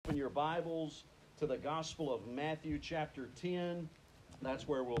your Bibles to the Gospel of Matthew chapter 10. That's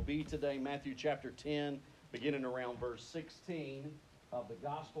where we'll be today, Matthew chapter 10, beginning around verse 16 of the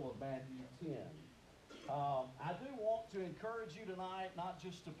Gospel of Matthew 10. I do want to encourage you tonight not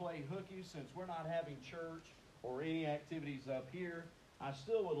just to play hooky since we're not having church or any activities up here. I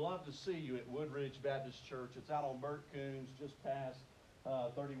still would love to see you at Woodridge Baptist Church. It's out on Burt Coons, just past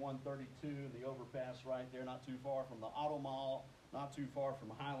 3132, the overpass right there, not too far from the Auto Mall, not too far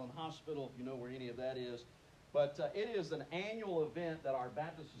from Highland Hospital, if you know where any of that is. But it is an annual event that our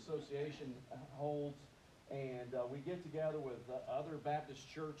Baptist Association holds, and we get together with other Baptist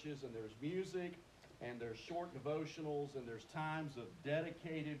churches, and there's music, and there's short devotionals, and there's times of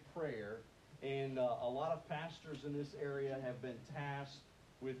dedicated prayer. And a lot of pastors in this area have been tasked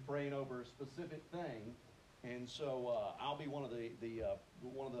with praying over a specific thing. And so I'll be one of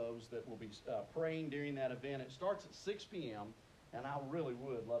those that will be praying during that event. It starts at 6 p.m., and I really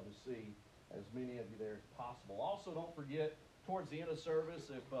would love to see as many of you there as possible. Also, don't forget, towards the end of service,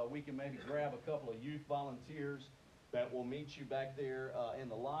 if we can maybe grab a couple of youth volunteers that will meet you back there in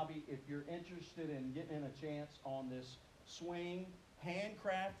the lobby. If you're interested in getting in a chance on this swing,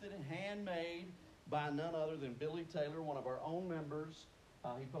 handcrafted and handmade by none other than Billy Taylor, one of our own members.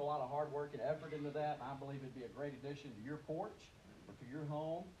 He put a lot of hard work and effort into that, and I believe it'd be a great addition to your porch or to your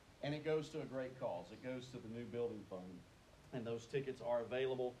home, and it goes to a great cause. It goes to the new building fund, and those tickets are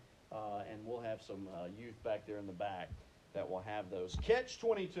available, and we'll have some youth back there in the back that will have those.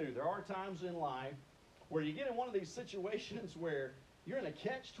 Catch-22. There are times in life where you get in one of these situations where you're in a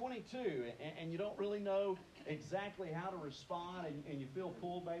catch-22 and you don't really know exactly how to respond, and you feel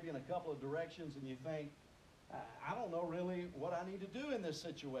pulled maybe in a couple of directions, and you think, I don't know really what I need to do in this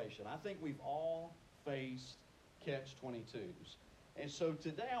situation. I think we've all faced catch-22s. And so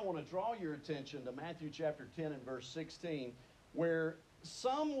today I want to draw your attention to Matthew chapter 10 and verse 16, where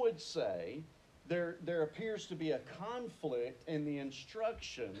some would say there appears to be a conflict in the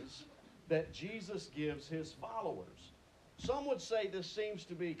instructions that Jesus gives his followers. Some would say this seems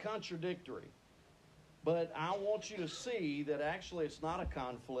to be contradictory, but I want you to see that actually it's not a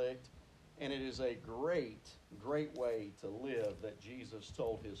conflict, and it is a great, great way to live that Jesus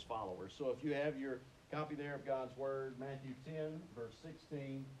told his followers. So if you have your copy there of God's Word, Matthew 10, verse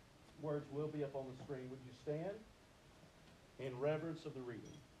 16, words will be up on the screen. Would you stand in reverence of the reading?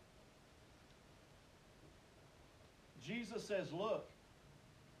 Jesus says, "Look,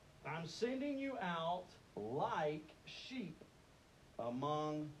 I'm sending you out like sheep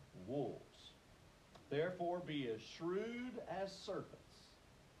among wolves. Therefore be as shrewd as serpents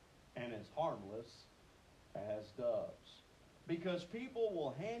and as harmless as doves. Because people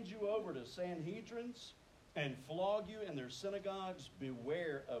will hand you over to Sanhedrins and flog you in their synagogues.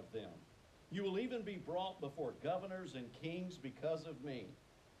 Beware of them. You will even be brought before governors and kings because of me,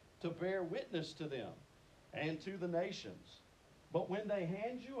 to bear witness to them and to the nations. But when they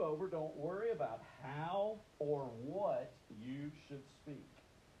hand you over, don't worry about how or what you should speak,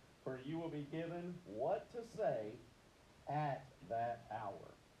 for you will be given what to say at that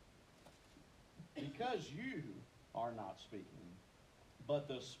hour. Because you are not speaking, but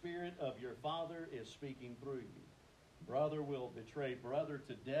the Spirit of your Father is speaking through you. Brother will betray brother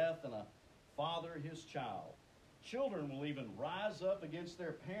to death, and a father his child. Children will even rise up against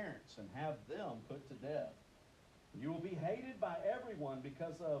their parents and have them put to death. You will be hated by everyone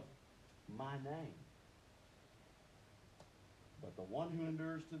because of my name. But the one who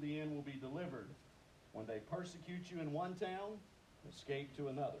endures to the end will be delivered. When they persecute you in one town, escape to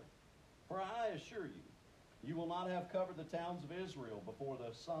another. For I assure you, you will not have covered the towns of Israel before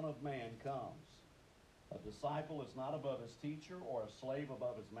the Son of Man comes. A disciple is not above his teacher, or a slave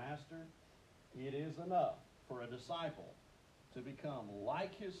above his master. It is enough for a disciple to become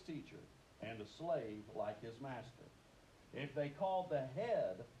like his teacher, and a slave like his master. If they called the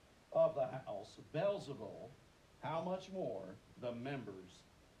head of the house Beelzebul, how much more the members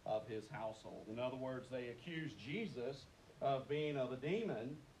of his household? In other words, they accused Jesus of being of a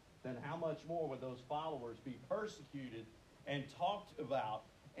demon. Then how much more would those followers be persecuted and talked about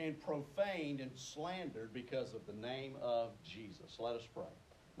and profaned and slandered because of the name of Jesus? Let us pray.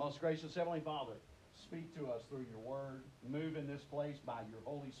 Most gracious Heavenly Father, speak to us through your word. Move in this place by your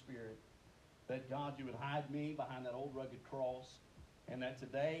Holy Spirit. That, God, you would hide me behind that old rugged cross, and that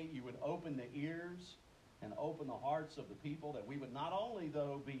today you would open the ears and open the hearts of the people, that we would not only,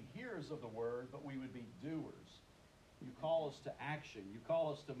 though, be hearers of the word, but we would be doers. You call us to action. You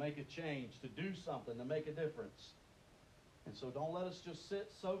call us to make a change, to do something, to make a difference. And so don't let us just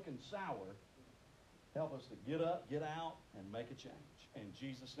sit, soak, and sour. Help us to get up, get out, and make a change. In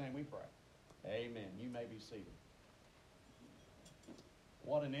Jesus' name we pray. Amen. You may be seated.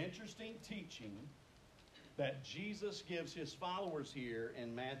 What an interesting teaching that Jesus gives his followers here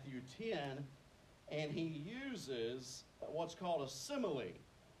in Matthew 10, and he uses what's called a simile.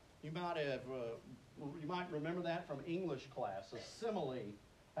 You might remember that from English class. A simile,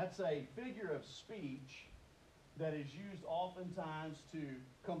 that's a figure of speech that is used oftentimes to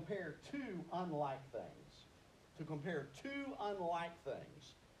compare two unlike things. To compare two unlike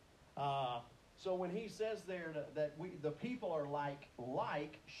things. So when he says there that the people are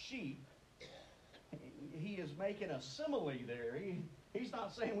like sheep, he is making a simile there. He's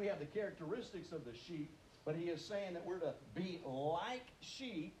not saying we have the characteristics of the sheep, but he is saying that we're to be like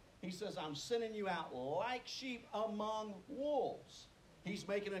sheep. He says, I'm sending you out like sheep among wolves. He's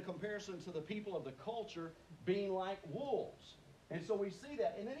making a comparison to the people of the culture being like wolves. And so we see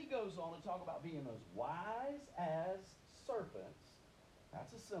that. And then he goes on to talk about being as wise as serpents.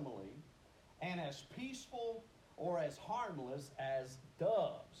 That's a simile. And as peaceful or as harmless as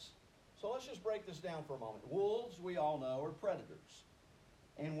doves. So let's just break this down for a moment. Wolves, we all know, are predators.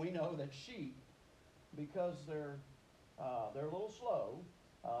 And we know that sheep, because they're a little slow,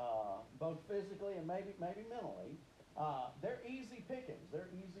 both physically and maybe mentally, they're easy pickings. They're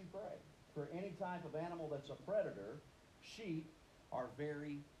easy prey. For any type of animal that's a predator, sheep are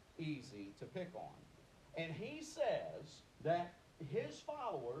very easy to pick on. And he says that his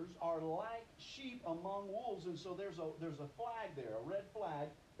followers are like sheep among wolves, and so there's a flag there, a red flag,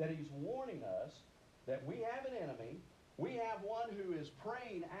 that he's warning us that we have an enemy. We have one who is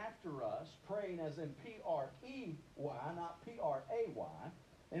praying after us, praying as in P-R-E-Y, not P-R-A-Y,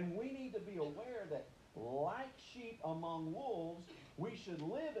 and we need to be aware that like sheep among wolves, we should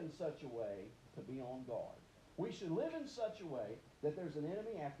live in such a way to be on guard. We should live in such a way that there's an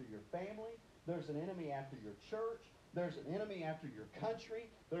enemy after your family, there's an enemy after your church, there's an enemy after your country,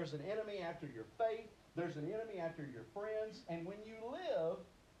 there's an enemy after your faith, there's an enemy after your friends, and when you live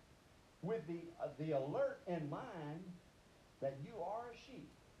with the alert in mind that you are a sheep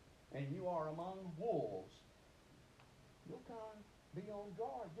and you are among wolves, you'll kind of be on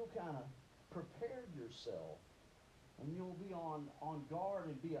guard. You'll kind of prepare yourself, and you'll be on guard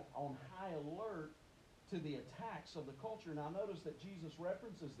and be on high alert to the attacks of the culture. Now notice that Jesus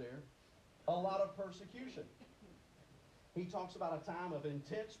references there a lot of persecution. He talks about a time of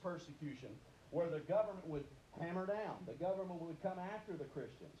intense persecution where the government would hammer down. The government would come after the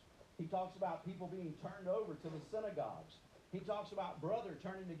Christians. He talks about people being turned over to the synagogues. He talks about brother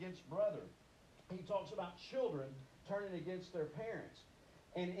turning against brother. He talks about children turning against their parents.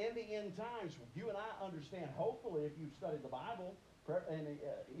 And in the end times, you and I understand, hopefully, if you've studied the Bible, and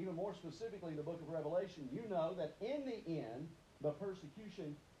even more specifically the book of Revelation, you know that in the end, the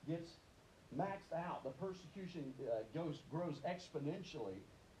persecution gets maxed out. The persecution grows exponentially,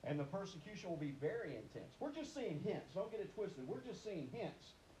 and the persecution will be very intense. We're just seeing hints. Don't get it twisted. We're just seeing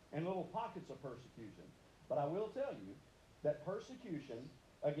hints and little pockets of persecution. But I will tell you that persecution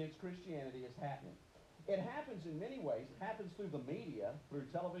against Christianity is happening. It happens in many ways. It happens through the media, through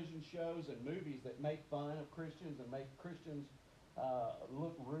television shows and movies that make fun of Christians and make Christians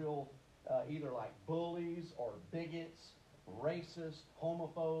look real either like bullies or bigots, racists,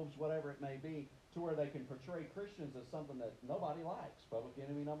 homophobes, whatever it may be, to where they can portray Christians as something that nobody likes. Public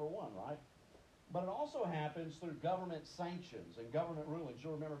enemy number one, right? But it also happens through government sanctions and government rulings.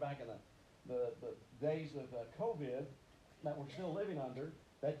 You'll remember back in the days of COVID that we're still living under,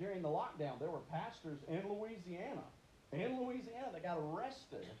 that during the lockdown there were pastors in Louisiana that got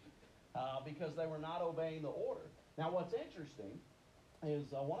arrested because they were not obeying the order. Now what's interesting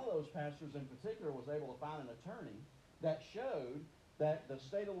is one of those pastors in particular was able to find an attorney that showed that the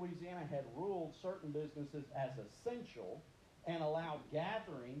state of Louisiana had ruled certain businesses as essential and allowed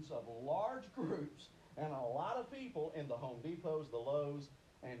gatherings of large groups and a lot of people in the Home Depots, the Lowe's,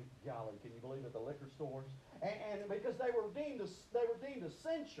 and golly, can you believe it, the liquor stores? And because they were deemed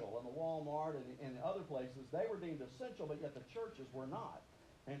essential in the Walmart and other places, they were deemed essential, but yet the churches were not.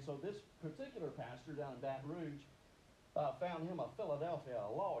 And so this particular pastor down in Baton Rouge found him a Philadelphia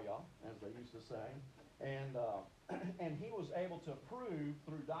lawyer, as they used to say, and he was able to prove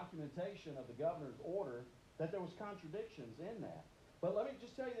through documentation of the governor's order that there was contradictions in that. But let me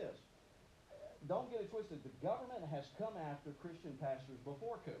just tell you this. Don't get it twisted. The government has come after Christian pastors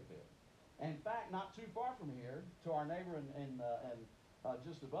before COVID. In fact, not too far from here, to our neighbor and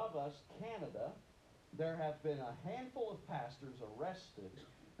just above us, Canada, there have been a handful of pastors arrested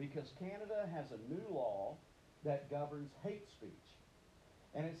because Canada has a new law that governs hate speech.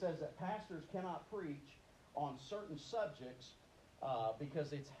 And it says that pastors cannot preach on certain subjects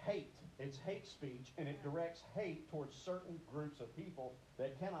because it's hate. It's hate speech, and it directs hate towards certain groups of people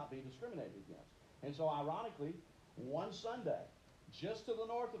that cannot be discriminated against. And so, ironically, one Sunday, just to the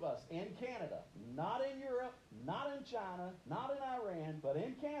north of us in Canada, not in Europe, not in China, not in Iran, but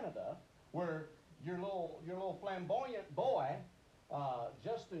in Canada, where your little flamboyant boy,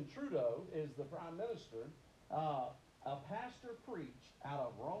 Justin Trudeau, is the prime minister. A pastor preached out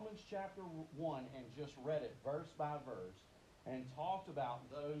of Romans chapter 1 and just read it verse by verse and talked about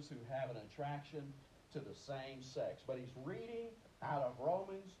those who have an attraction to the same sex. But he's reading out of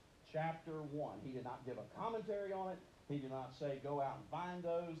Romans chapter 1. He did not give a commentary on it. He did not say go out and find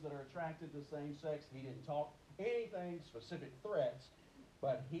those that are attracted to the same sex. He didn't talk anything specific threats,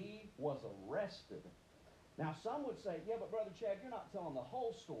 but he was arrested. Now some would say, yeah, but Brother Chad, you're not telling the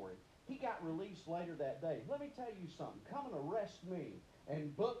whole story. He got released later that day. Let me tell you something. Come and arrest me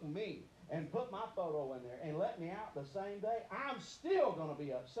and book me and put my photo in there and let me out the same day. I'm still going to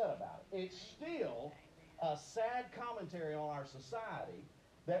be upset about it. It's still a sad commentary on our society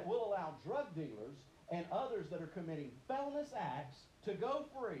that will allow drug dealers and others that are committing felonious acts to go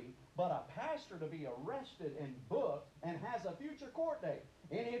free, but a pastor to be arrested and booked and has a future court date.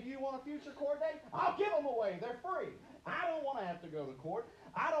 Any of you want a future court date? I'll give them away. They're free. I don't want to have to go to court.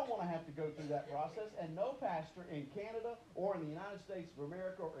 I don't want to have to go through that process. And no pastor in Canada or in the United States of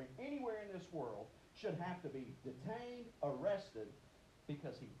America or anywhere in this world should have to be detained, arrested,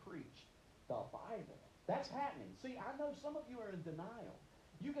 because he preached the Bible. That's happening. See, I know some of you are in denial.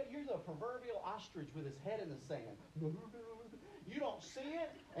 You're the proverbial ostrich with his head in the sand. You don't see it,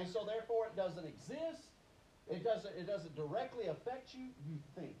 and so therefore it doesn't exist. It doesn't directly affect you. You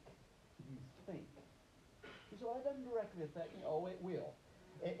think. You think. You say, well, it doesn't directly affect me. Oh, it will.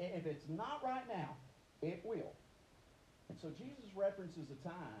 If it's not right now, it will. And so Jesus references a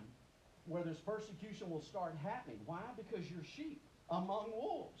time where this persecution will start happening. Why? Because you're sheep among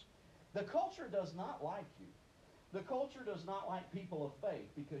wolves. The culture does not like you. The culture does not like people of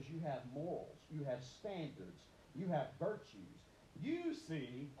faith because you have morals, you have standards, you have virtues. You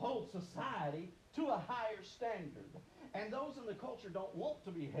see, hold society to a higher standard. And those in the culture don't want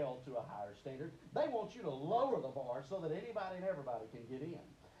to be held to a higher standard. They want you to lower the bar so that anybody and everybody can get in.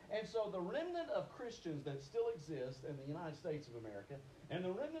 And so the remnant of Christians that still exist in the United States of America and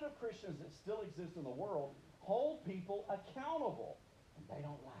the remnant of Christians that still exist in the world hold people accountable. And they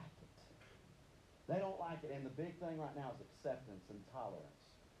don't like it. They don't like it. And the big thing right now is acceptance and tolerance.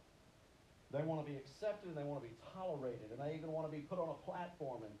 They want to be accepted and they want to be tolerated. And they even want to be put on a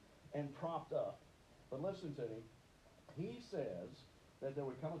platform and propped up. But listen to me. He says that there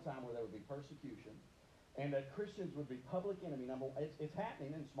would come a time where there would be persecution and that Christians would be public enemy number one. It's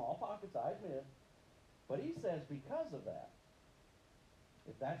happening in small pockets, I admit. But he says because of that,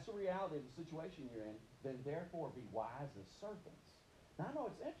 if that's the reality of the situation you're in, then therefore be wise as serpents. Now I know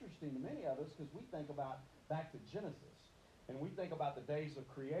it's interesting to many of us because we think about back to Genesis. And we think about the days of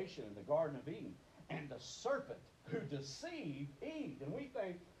creation in the Garden of Eden and the serpent who deceived Eve. And we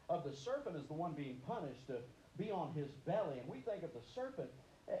think of the serpent as the one being punished to be on his belly. And we think of the serpent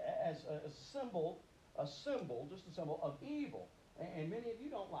as a symbol, just a symbol of evil. And many of you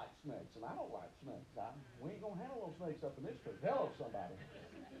don't like snakes, and I don't like snakes. We ain't going to handle those snakes up in this church. Hello, somebody.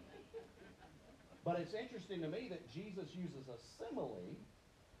 But it's interesting to me that Jesus uses a simile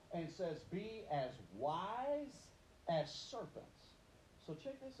and says, be as wise as serpents. So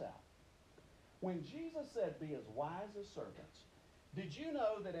check this out. When Jesus said, be as wise as serpents, did you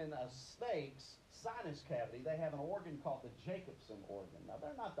know that in a snake's sinus cavity, they have an organ called the Jacobson organ? Now,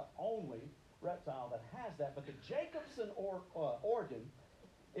 they're not the only reptile that has that, but the Jacobson organ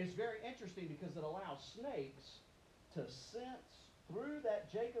is very interesting because it allows snakes to sense through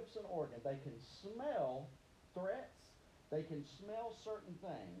that Jacobson organ. They can smell threats. They can smell certain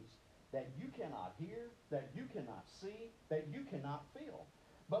things that you cannot hear, that you cannot see, that you cannot feel.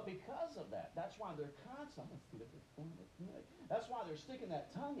 But because of that, that's why they're constantly, that's why they're sticking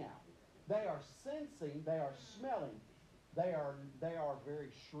that tongue out. They are sensing, they are smelling, they are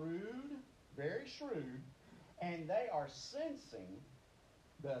very shrewd, and they are sensing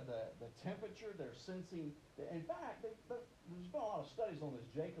the temperature. They're sensing, in fact, there's been a lot of studies on this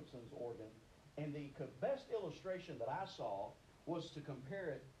Jacobson's organ, and the best illustration that I saw was to compare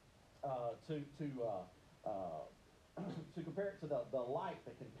it to compare it to the light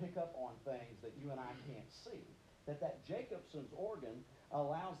that can pick up on things that you and I can't see. That Jacobson's organ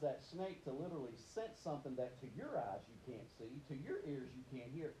allows that snake to literally sense something that to your eyes you can't see, to your ears you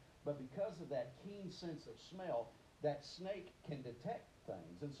can't hear. But because of that keen sense of smell, that snake can detect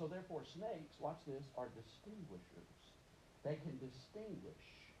things. And so therefore snakes, watch this, are distinguishers. They can distinguish.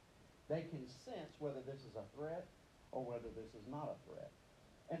 They can sense whether this is a threat or whether this is not a threat.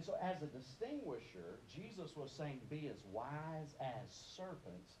 And so as a distinguisher, Jesus was saying, be as wise as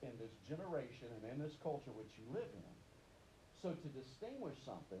serpents in this generation and in this culture which you live in, So to distinguish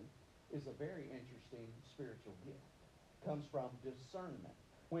something is a very interesting spiritual gift. Comes from discernment.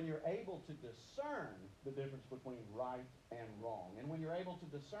 When you're able to discern the difference between right and wrong, and when you're able to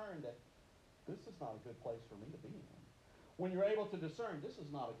discern that this is not a good place for me to be in, when you're able to discern this is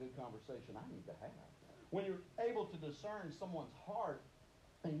not a good conversation I need to have, when you're able to discern someone's heart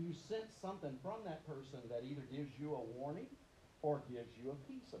and you sense something from that person that either gives you a warning or gives you a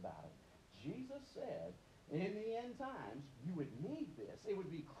peace about it. Jesus said in the end times you would need this. It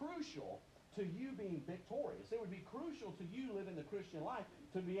would be crucial to you being victorious. It would be crucial to you living the Christian life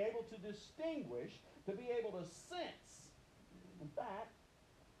to be able to distinguish, to be able to sense. In fact,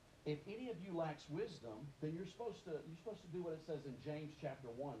 if any of you lacks wisdom, then you're supposed to do what it says in James chapter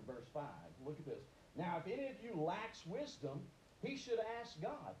 1, verse 5. Look at this. Now, if any of you lacks wisdom, he should ask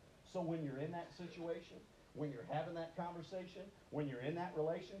God. So when you're in that situation, when you're having that conversation, when you're in that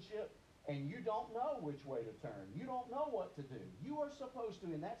relationship, and you don't know which way to turn, you don't know what to do, you are supposed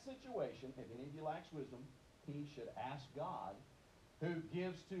to, in that situation, if any of you lacks wisdom, he should ask God, who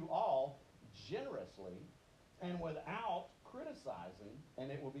gives to all generously and without criticizing,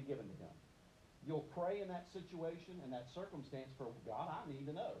 and it will be given to him. You'll pray in that situation and that circumstance for, God, I need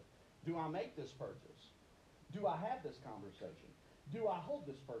to know. Do I make this purchase? Do I have this conversation? Do I hold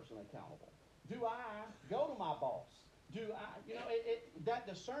this person accountable? Do I go to my boss? Do I, that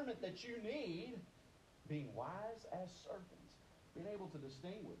discernment that you need, being wise as serpents, being able to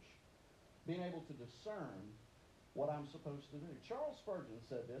distinguish, being able to discern what I'm supposed to do. Charles Spurgeon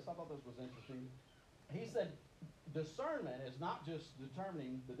said this. I thought this was interesting. He said, discernment is not just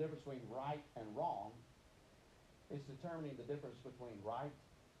determining the difference between right and wrong. It's determining the difference between right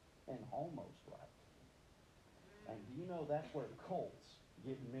and almost right. And do you know that's where cults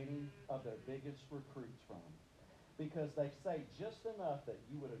get many of their biggest recruits from? Because they say just enough that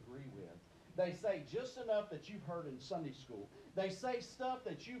you would agree with. They say just enough that you've heard in Sunday school. They say stuff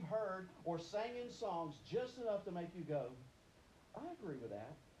that you've heard or sang in songs just enough to make you go, I agree with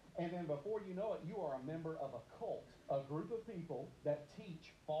that. And then before you know it, you are a member of a cult, a group of people that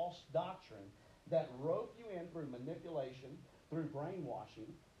teach false doctrine, that rope you in through manipulation, through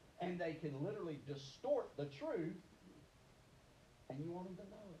brainwashing, and they can literally distort the truth, and you won't even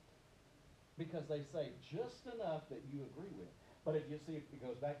know it. Because they say just enough that you agree with. But if you see, it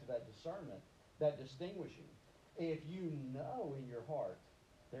goes back to that discernment, that distinguishing. If you know in your heart,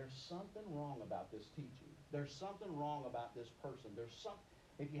 there's something wrong about this teaching. There's something wrong about this person.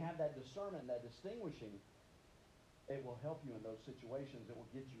 If you have that discernment, that distinguishing, it will help you in those situations. It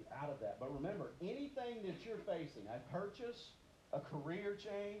will get you out of that. But remember, anything that you're facing, a purchase, a career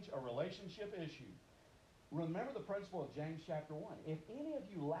change, a relationship issue, remember the principle of James chapter 1. If any of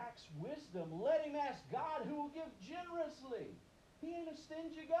you lacks wisdom, let him ask God, who will give generously. He ain't a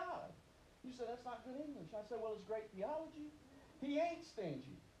stingy God. You say, that's not good English. I say, well, it's great theology. He ain't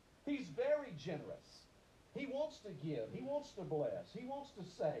stingy. He's very generous. He wants to give. He wants to bless. He wants to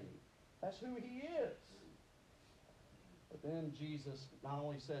save. That's who he is. But then Jesus not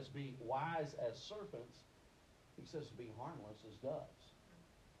only says be wise as serpents, he says to be harmless as doves.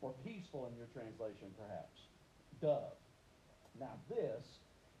 Or peaceful in your translation, perhaps. Dove. Now this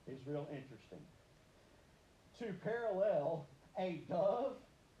is real interesting. To parallel a dove,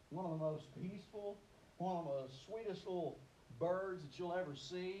 one of the most peaceful, one of the sweetest little birds that you'll ever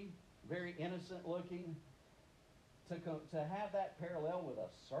see, very innocent looking, to have that parallel with a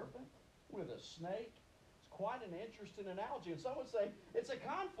serpent, with a snake, it's quite an interesting analogy. And some would say it's a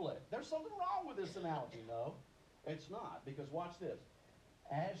conflict. There's something wrong with this analogy. No, it's not. Because watch this.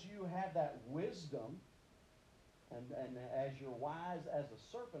 As you have that wisdom, and as you're wise as a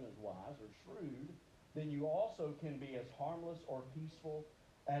serpent is wise, or shrewd, then you also can be as harmless or peaceful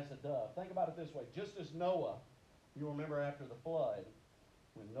as a dove. Think about it this way. Just as Noah, you remember after the flood,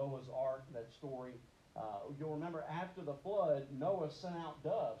 when Noah's Ark, that story, you'll remember after the flood, Noah sent out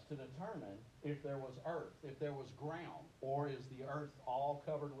doves to determine if there was earth, if there was ground, or is the earth all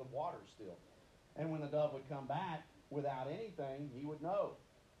covered with water still. And when the dove would come back without anything, he would know.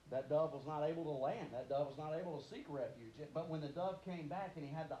 That dove was not able to land. That dove was not able to seek refuge. But when the dove came back and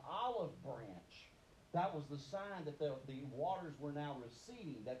he had the olive branch, that was the sign that the waters were now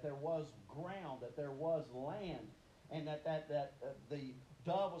receding, that there was ground, that there was land, and that the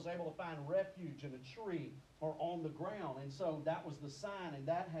dove was able to find refuge in a tree or on the ground. And so that was the sign, and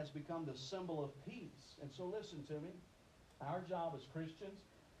that has become the symbol of peace. And so listen to me. Our job as Christians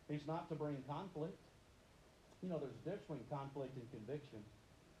is not to bring conflict. You know, there's a difference between conflict and conviction.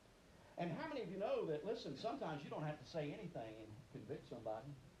 And how many of you know that, listen, sometimes you don't have to say anything and convict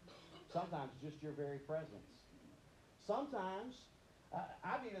somebody. Sometimes just your very presence. Sometimes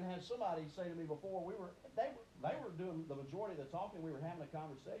I've even had somebody say to me before, they were doing the majority of the talking, we were having a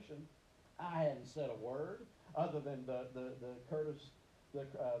conversation. I hadn't said a word other than the courteous, the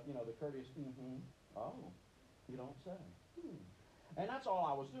courteous, oh, you don't say. And that's all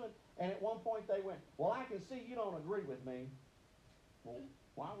I was doing. And at one point they went, well, I can see you don't agree with me. Well,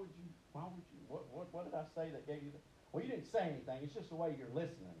 why would you, what did I say that gave you that? Well, you didn't say anything. It's just the way you're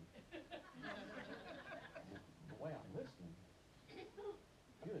listening. The way I'm listening?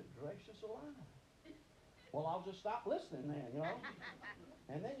 Good gracious alive. Well, I'll just stop listening then,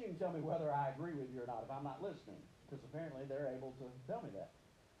 And then you can tell me whether I agree with you or not if I'm not listening. Because apparently they're able to tell me that.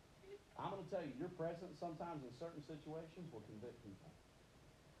 I'm going to tell you, your presence sometimes in certain situations will convict people.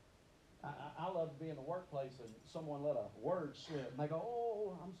 I love to be in the workplace and someone let a word slip and they go,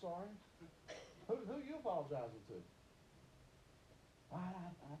 oh, I'm sorry. Who are you apologizing to?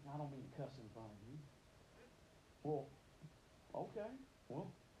 I don't mean to cuss in front of you. Well, okay.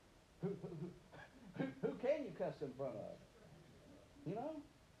 Well, who can you cuss in front of? And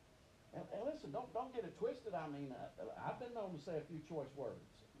listen, don't get it twisted. I mean, I've been known to say a few choice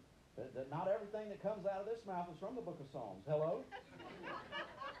words. That not everything that comes out of this mouth is from the book of Psalms. Hello?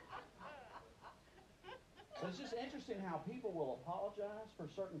 But it's just interesting how people will apologize for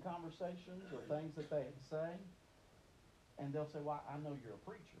certain conversations or things that they say. And they'll say, well, I know you're a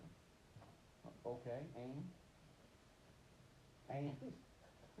preacher. Okay, and?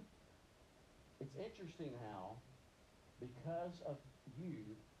 It's interesting how, because of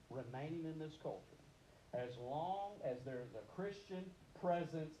you remaining in this culture, as long as there's a Christian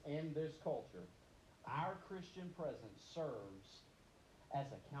presence in this culture, our Christian presence serves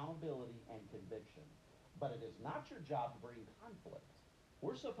as accountability and conviction. But it is not your job to bring conflict.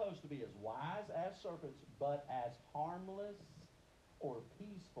 We're supposed to be as wise as serpents, but as harmless or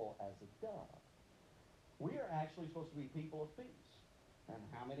peaceful as a dove. We are actually supposed to be people of peace. And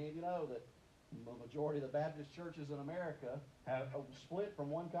how many of you know that the majority of the Baptist churches in America have split from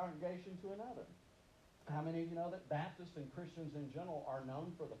one congregation to another? How many of you know that Baptists and Christians in general are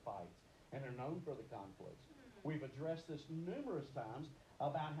known for the fights and are known for the conflicts? We've addressed this numerous times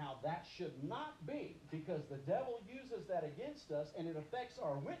about how that should not be, because the devil uses that against us and it affects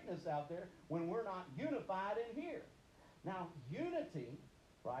our witness out there when we're not unified in here. Now, unity,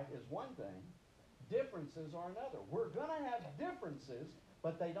 right, is one thing. Differences are another. We're going to have differences,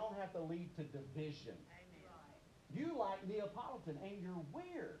 but they don't have to lead to division. You like Neapolitan, and you're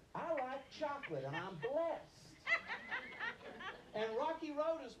weird. I like chocolate, and I'm blessed. And Rocky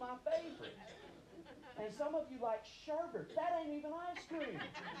Road is my favorite. And some of you like sherbet. That ain't even ice cream.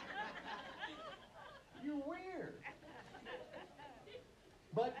 You're weird.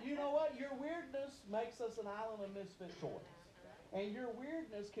 But you know what? Your weirdness makes us an island of misfit toys. And your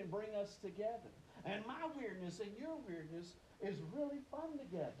weirdness can bring us together. And my weirdness and your weirdness is really fun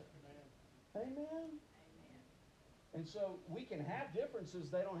together. Amen? And so we can have differences.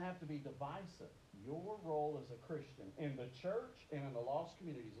 They don't have to be divisive. Your role as a Christian in the church and in the lost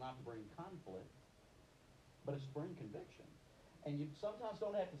community is not to bring conflict, but it's to bring conviction. And you sometimes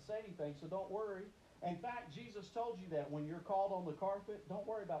don't have to say anything, so don't worry. In fact, Jesus told you that when you're called on the carpet, don't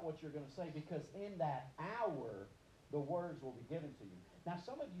worry about what you're going to say, because in that hour, the words will be given to you. Now,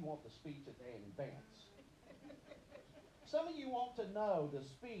 some of you want the speech a day in advance. Some of you want to know the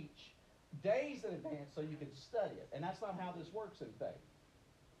speech days in advance so you can study it. And that's not how this works in faith.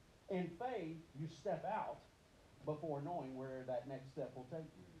 In faith, you step out before knowing where that next step will take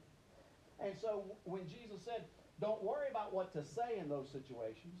you. And so when Jesus said, don't worry about what to say in those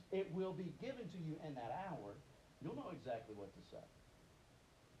situations, it will be given to you in that hour, you'll know exactly what to say.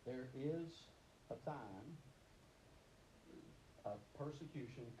 There is a time of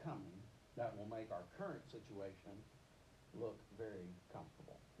persecution coming that will make our current situation look very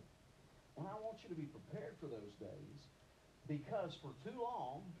comfortable. And I want you to be prepared for those days, because for too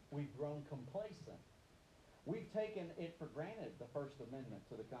long we've grown complacent. We've taken it for granted, the First Amendment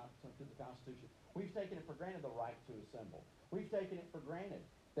to the Constitution. We've taken it for granted the right to assemble. We've taken it for granted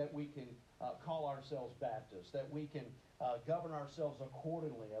that we can call ourselves Baptists, that we can govern ourselves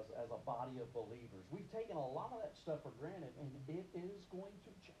accordingly as a body of believers. We've taken a lot of that stuff for granted, and it is going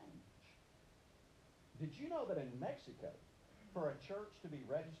to change. Did you know that in Mexico, for a church to be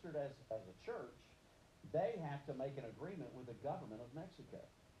registered as a church, they have to make an agreement with the government of Mexico.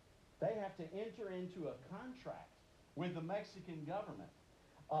 They have to enter into a contract with the Mexican government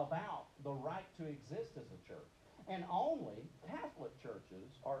about the right to exist as a church. And only Catholic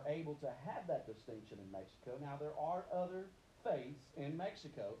churches are able to have that distinction in Mexico. Now, there are other faiths in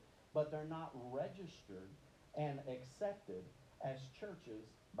Mexico, but they're not registered and accepted as churches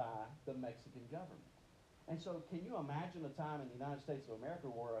by the Mexican government. And so can you imagine a time in the United States of America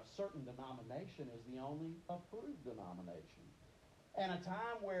where a certain denomination is the only approved denomination? And a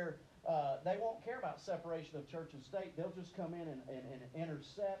time where they won't care about separation of church and state. They'll just come in and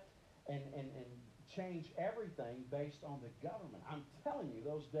intercept and change everything based on the government. I'm telling you,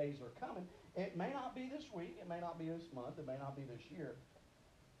 those days are coming. It may not be this week. It may not be this month. It may not be this year.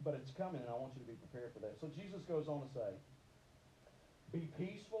 But it's coming, and I want you to be prepared for that. So Jesus goes on to say, be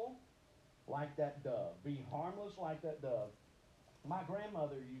peaceful like that dove. Be harmless like that dove. My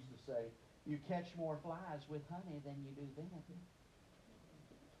grandmother used to say, you catch more flies with honey than you do vinegar.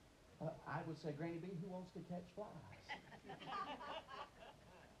 I would say, Granny B, who wants to catch flies?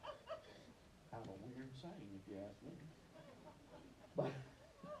 Kind of a weird saying, if you ask me.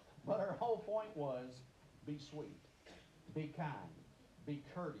 But her whole point was, be sweet, be kind, be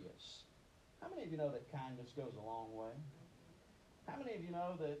courteous. How many of you know that kindness goes a long way? How many of you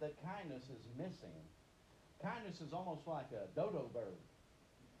know that kindness is missing? Kindness is almost like a dodo bird.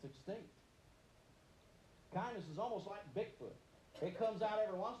 It's extinct. Kindness is almost like Bigfoot. It comes out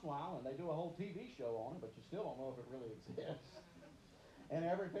every once in a while, and they do a whole TV show on it, but you still don't know if it really exists. And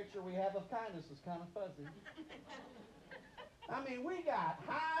every picture we have of kindness is kind of fuzzy. I mean, we got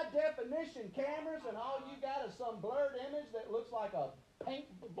high-definition cameras, and all you got is some blurred image that looks like an ink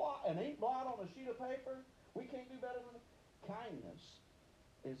blot on a sheet of paper. We can't do better than that. Kindness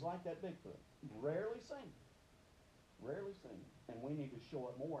is like that Bigfoot. Rarely seen. Rarely seen. And we need to show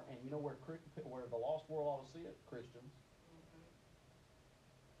it more. And you know where the lost world ought to see it? Christians.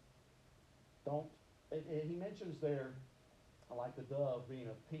 He mentions there, like the dove being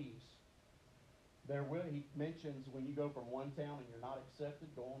of peace. He mentions when you go from one town and you're not accepted,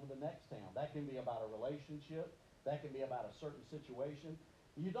 go on to the next town. That can be about a relationship. That can be about a certain situation.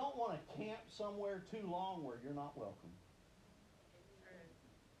 You don't want to camp somewhere too long where you're not welcome.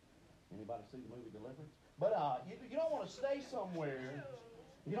 Anybody see the movie Deliverance? But you don't want to stay somewhere.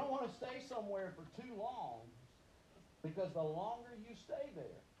 You don't want to stay somewhere for too long, because the longer you stay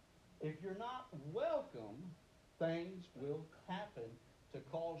there, if you're not welcome, things will happen to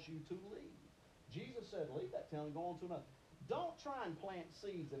cause you to leave. Jesus said, leave that town and go on to another. Don't try and plant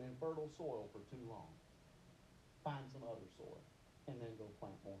seeds in infertile soil for too long. Find some other soil and then go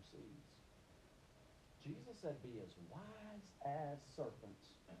plant more seeds. Jesus said, be as wise as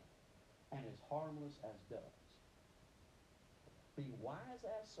serpents and as harmless as doves. Be wise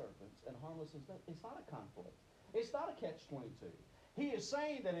as serpents and harmless as doves. It's not a conflict. It's not a catch-22. He is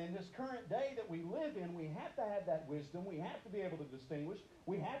saying that in this current day that we live in, we have to have that wisdom. We have to be able to distinguish.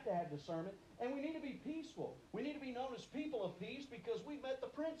 We have to have discernment. And we need to be peaceful. We need to be known as people of peace because we've met the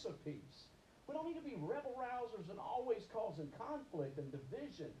Prince of Peace. We don't need to be rebel-rousers and always causing conflict and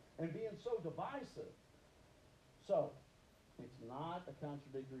division and being so divisive. So, it's not a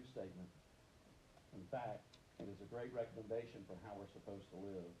contradictory statement. In fact, it is a great recommendation for how we're supposed to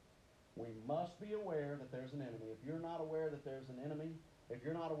live. We must be aware that there's an enemy. If you're not aware that there's an enemy, if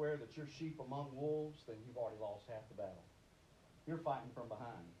you're not aware that you're sheep among wolves, then you've already lost half the battle. You're fighting from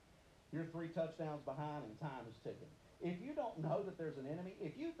behind. You're 3 touchdowns behind and time is ticking. If you don't know that there's an enemy,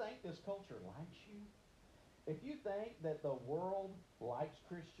 if you think this culture likes you, if you think that the world likes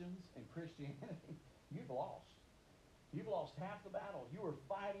Christians and Christianity, you've lost. You've lost half the battle. You are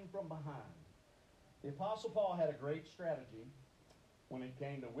fighting from behind. The Apostle Paul had a great strategy when it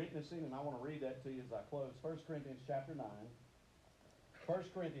came to witnessing, and I want to read that to you as I close. 1 Corinthians chapter 9. 1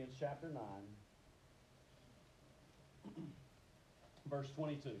 Corinthians chapter 9, verse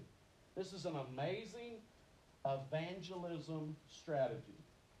 22. This is an amazing evangelism strategy.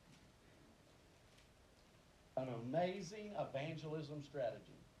 An amazing evangelism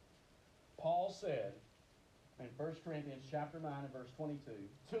strategy. Paul said in 1 Corinthians chapter 9 and verse 22,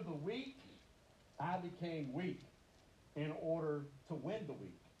 to the weak I became weak in order to win the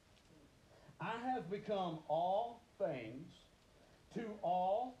weak. I have become all things to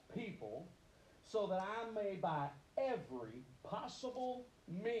all people so that I may by every possible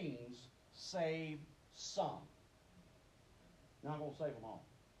means save some. Not going to save them all.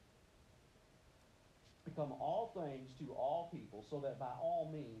 Become all things to all people so that by all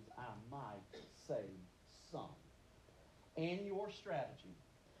means I might save some. In your strategy,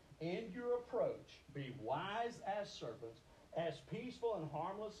 in your approach, be wise as serpents, as peaceful and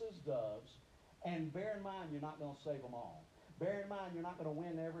harmless as doves, and bear in mind you're not going to save them all. Bear in mind you're not going to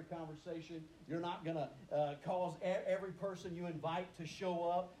win every conversation. You're not going to cause every person you invite to show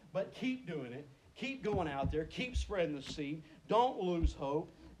up, but keep doing it. Keep going out there. Keep spreading the seed. Don't lose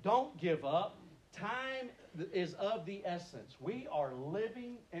hope. Don't give up. Time is of the essence. We are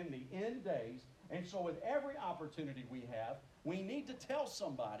living in the end days, and And so with every opportunity we have, we need to tell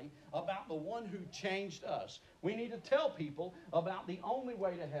somebody about the one who changed us. We need to tell people about the only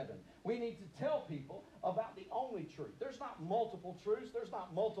way to heaven. We need to tell people about the only truth. There's not multiple truths. There's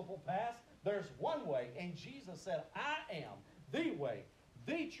not multiple paths. There's one way. And Jesus said, I am the way,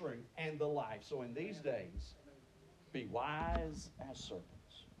 the truth, and the life. So in these days, be wise as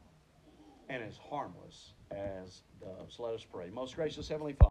serpents and as harmless as doves. Let us pray. Most gracious Heavenly Father,